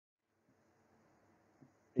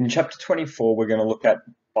In chapter 24, we're going to look at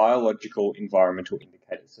biological environmental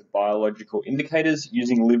indicators. So biological indicators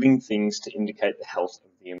using living things to indicate the health of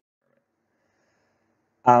the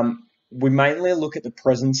environment. We mainly look at the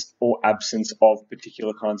presence or absence of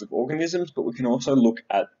particular kinds of organisms, but we can also look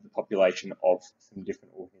at the population of some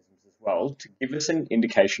different organisms as well to give us an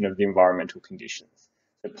indication of the environmental conditions.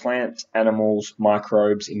 So plants, animals,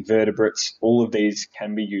 microbes, invertebrates, all of these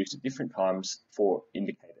can be used at different times for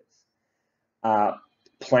indicators.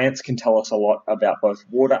 Plants can tell us a lot about both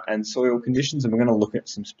water and soil conditions, and we're going to look at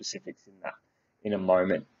some specifics in that in a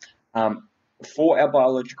moment. For our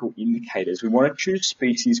biological indicators, we want to choose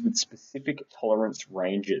species with specific tolerance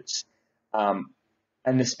ranges, and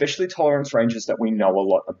especially tolerance ranges that we know a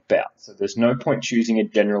lot about. So there's no point choosing a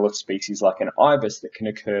generalist species like an ibis that can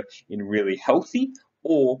occur in really healthy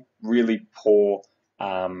or really poor,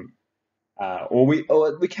 or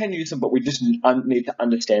we can use them, but we just need to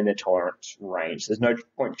understand their tolerance range. There's no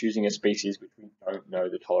point choosing a species which we don't know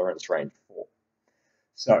the tolerance range for.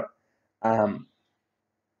 So,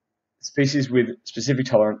 species with specific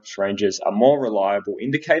tolerance ranges are more reliable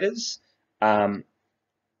indicators. And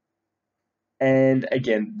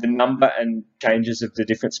again, the number and changes of the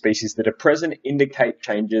different species that are present indicate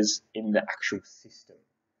changes in the actual system.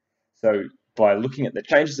 So by looking at the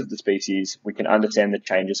changes of the species, we can understand the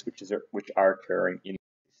changes which are occurring in the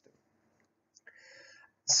system.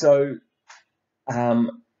 So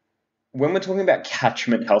when we're talking about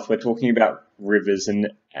catchment health, we're talking about rivers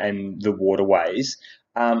and the waterways.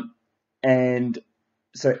 And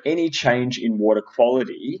so any change in water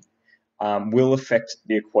quality will affect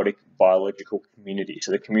the aquatic biological community,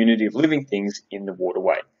 so the community of living things in the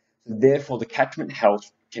waterway. So therefore, the catchment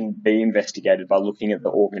health can be investigated by looking at the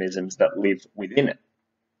organisms that live within it.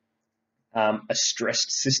 A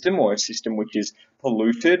stressed system, or a system which is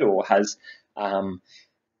polluted or has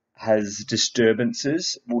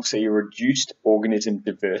disturbances, will see a reduced organism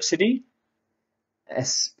diversity,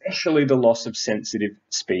 especially the loss of sensitive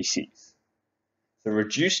species. The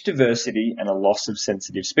reduced diversity and a loss of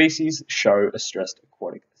sensitive species show a stressed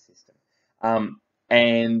aquatic system.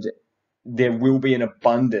 And there will be an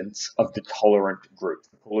abundance of the tolerant groups,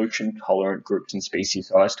 the pollution-tolerant groups and species.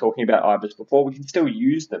 So I was talking about ibis before. We can still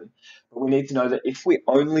use them, but we need to know that if we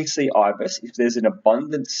only see ibis, if there's an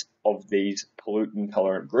abundance of these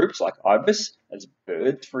pollutant-tolerant groups, like ibis, as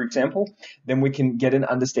birds, for example, then we can get an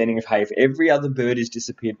understanding of, hey, if every other bird is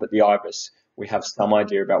disappeared but the ibis, we have some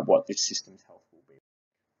idea about what this system's health will be.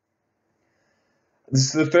 This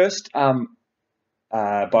is the first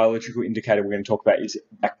biological indicator we're going to talk about is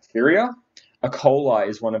bacteria. E. coli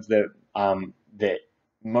is one of the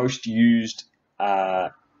most used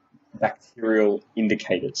bacterial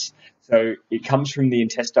indicators. So it comes from the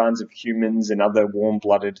intestines of humans and other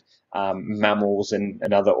warm-blooded mammals and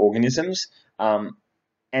other organisms, and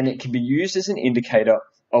it can be used as an indicator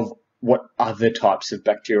of what other types of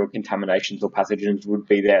bacterial contaminations or pathogens would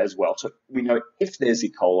be there as well. So we know if there's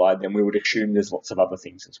E. coli, then we would assume there's lots of other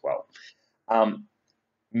things as well.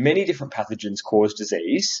 Many different pathogens cause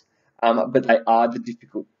disease, but they are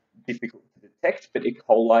difficult to detect, but E.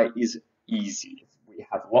 coli is easy. We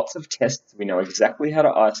have lots of tests. We know exactly how to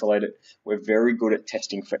isolate it. We're very good at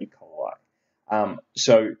testing for E. coli.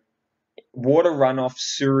 So water runoff,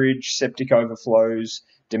 sewage, septic overflows,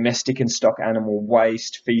 domestic and stock animal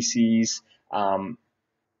waste, feces,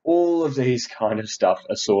 all of these kind of stuff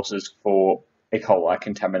are sources for E. coli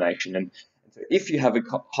contamination. And so if you have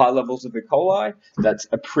high levels of E. coli, that's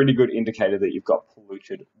a pretty good indicator that you've got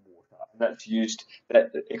polluted water. That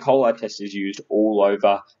E. coli test is used all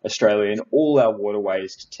over Australia and all our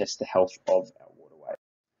waterways to test the health of our waterways.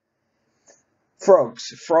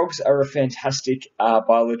 Frogs are a fantastic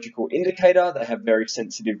biological indicator. They have very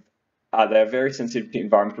sensitive. They are very sensitive to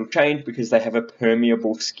environmental change because they have a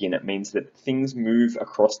permeable skin. It means that things move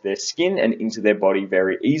across their skin and into their body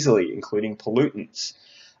very easily, including pollutants.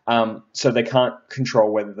 So they can't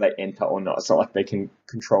control whether they enter or not. It's not like they can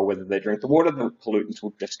control whether they drink the water. The pollutants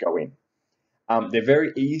will just go in. They're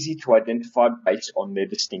very easy to identify based on their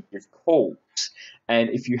distinctive calls. And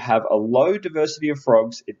if you have a low diversity of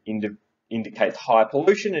frogs, it indicates high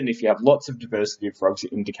pollution. And if you have lots of diversity of frogs,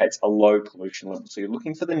 it indicates a low pollution level. So you're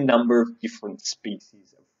looking for the number of different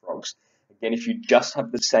species of frogs. Again, if you just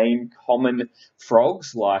have the same common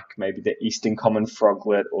frogs, like maybe the eastern common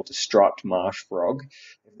froglet or the striped marsh frog,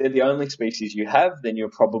 if they're the only species you have, then you're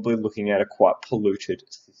probably looking at a quite polluted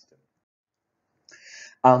system.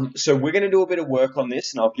 So we're going to do a bit of work on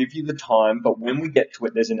this, and I'll give you the time, but when we get to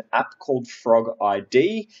it, there's an app called Frog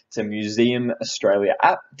ID. It's a Museum Australia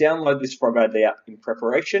app. Download this Frog ID app in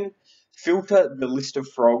preparation. filter the list of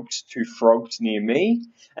frogs to frogs near me,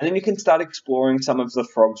 and then you can start exploring some of the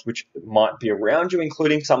frogs which might be around you,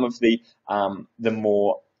 including some of the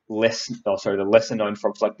lesser known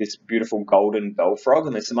frogs, like this beautiful golden bell frog,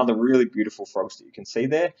 and there's some other really beautiful frogs that you can see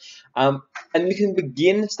there. And you can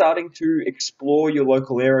begin starting to explore your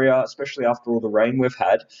local area, especially after all the rain we've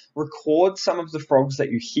had. Record some of the frogs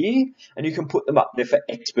that you hear, and you can put them up there for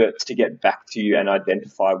experts to get back to you and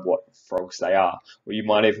identify what frogs they are, or you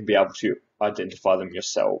might even be able to identify them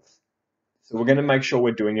yourself. So we're going to make sure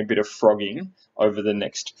we're doing a bit of frogging over the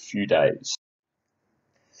next few days.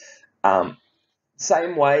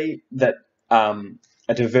 Same way that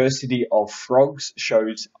a diversity of frogs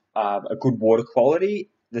shows a good water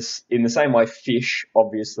quality, in the same way fish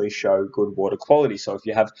obviously show good water quality. So if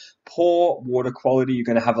you have poor water quality, you're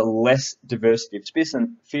going to have a less diversity of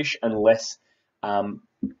fish and less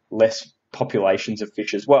populations of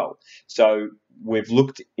fish as well. So we've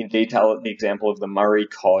looked in detail at the example of the Murray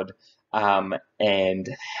cod and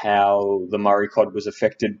how the Murray cod was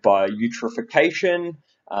affected by eutrophication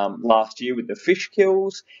last year with the fish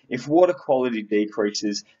kills. If water quality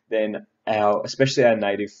decreases, then especially our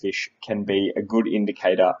native fish can be a good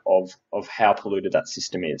indicator of how polluted that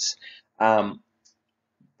system is.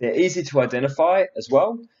 They're easy to identify as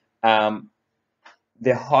well.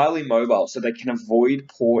 They're highly mobile, so they can avoid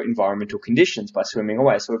poor environmental conditions by swimming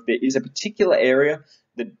away. So if there is a particular area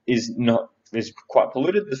that is quite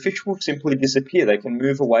polluted, the fish will simply disappear. They can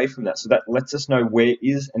move away from that. So that lets us know where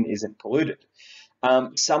is and isn't polluted.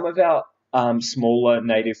 Some of our smaller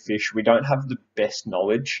native fish, we don't have the best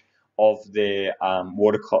knowledge of their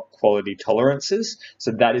water quality tolerances,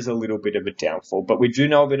 so that is a little bit of a downfall. But we do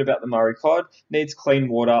know a bit about the Murray cod. Needs clean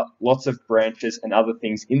water, lots of branches and other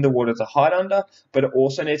things in the water to hide under, but it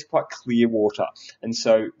also needs quite clear water. And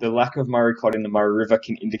so the lack of Murray cod in the Murray River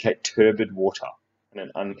can indicate turbid water and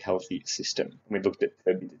an unhealthy system. We looked at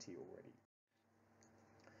turbidity already.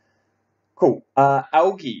 Cool.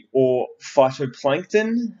 Algae or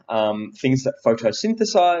phytoplankton, things that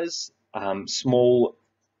photosynthesize, small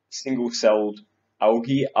single-celled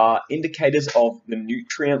algae are indicators of the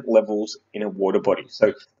nutrient levels in a water body.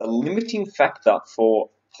 So the limiting factor for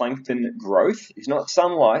plankton growth is not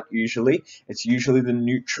sunlight usually, it's usually the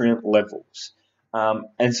nutrient levels.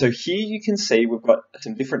 And so here you can see we've got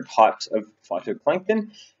some different types of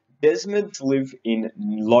phytoplankton. Desmids live in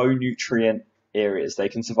low nutrient areas. They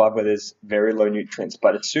can survive where there's very low nutrients,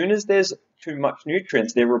 but as soon as there's too much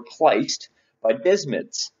nutrients, they're replaced by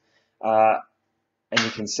desmids. And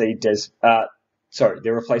you can see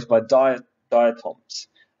they're replaced by diatoms.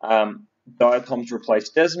 Diatoms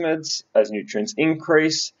replace desmids as nutrients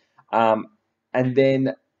increase, and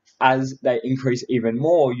then as they increase even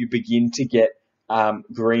more, you begin to get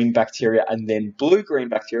green bacteria and then blue-green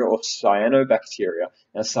bacteria or cyanobacteria.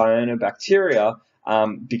 Now, cyanobacteria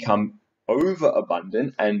become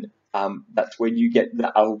overabundant, and that's when you get the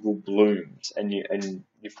algal blooms. And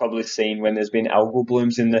you've probably seen when there's been algal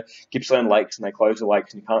blooms in the Gippsland lakes and they close the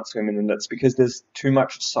lakes and you can't swim in them. That's because there's too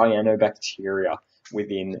much cyanobacteria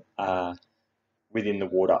within the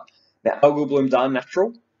water. Now, algal blooms are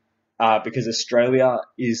natural because Australia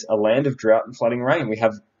is a land of drought and flooding rain. We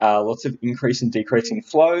have lots of increase and decreasing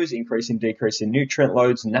flows, increase and decrease in nutrient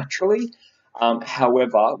loads naturally.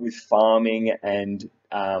 However, with farming and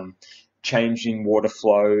changing water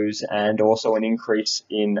flows and also an increase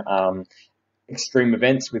in extreme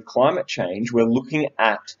events with climate change, we're looking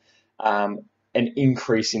at an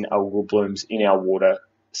increase in algal blooms in our water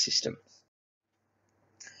systems.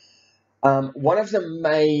 One of the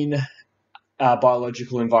main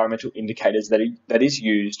biological environmental indicators that is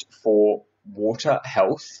used for water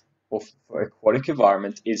health or for aquatic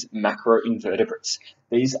environments is macroinvertebrates.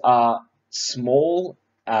 These are small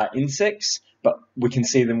insects, but we can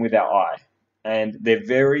see them with our eye. And they're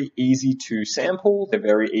very easy to sample, they're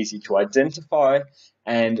very easy to identify,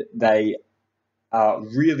 and they are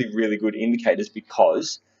really, really good indicators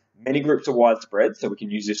because many groups are widespread, so we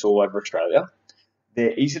can use this all over Australia.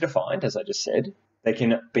 They're easy to find, as I just said. They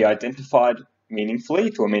can be identified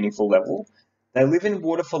meaningfully to a meaningful level. They live in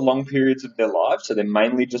water for long periods of their lives, so they're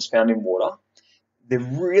mainly just found in water. They're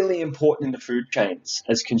really important in the food chains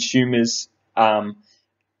as consumers.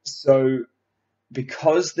 So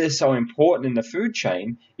because they're so important in the food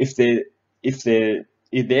chain, if they're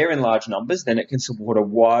in large numbers, then it can support a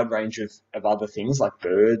wide range of other things like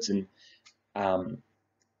birds and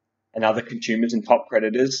other consumers and top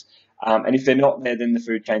predators. And if they're not there, then the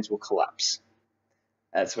food chains will collapse.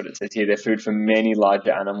 That's what it says here. They're food for many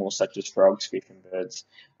larger animals such as frogs, fish, and birds.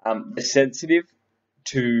 They're sensitive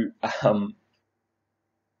to, milk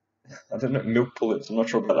pollutants. I'm not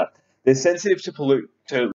sure about that. They're sensitive to